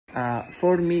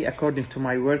For me, according to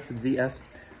my work with ZF,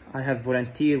 I have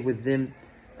volunteered with them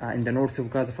in the north of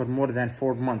Gaza for more than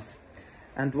 4 months.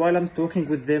 And while I'm talking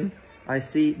with them, I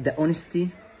see the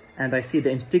honesty and I see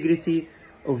the integrity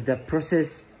of the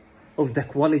process, of the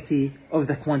quality, of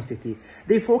the quantity.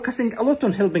 They're focusing a lot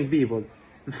on helping people.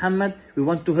 Muhammad, we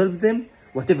want to help them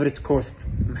whatever it costs.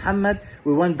 Muhammad,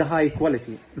 we want the high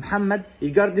quality. Muhammad,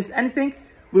 regardless anything,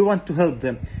 we want to help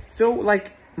them. So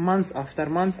like months after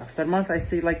months after month, I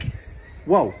say like,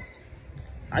 wow,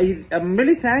 I am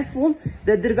really thankful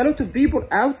that there is a lot of people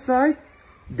outside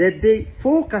that they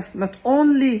focus not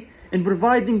only in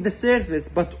providing the service,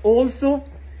 but also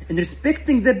in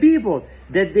respecting the people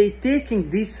that they taking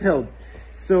this help.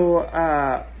 So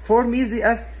for me,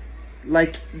 ZF,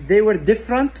 like they were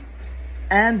different,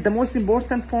 and the most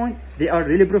important point, they are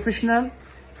really professional,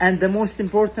 and the most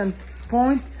important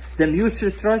point, the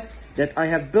mutual trust that I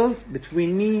have built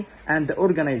between me and the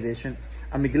organization.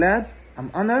 I'm glad,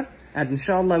 I'm honored, and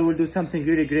inshallah we will do something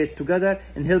really great together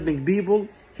in helping people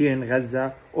here in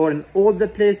Gaza or in all the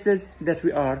places that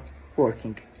we are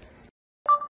working.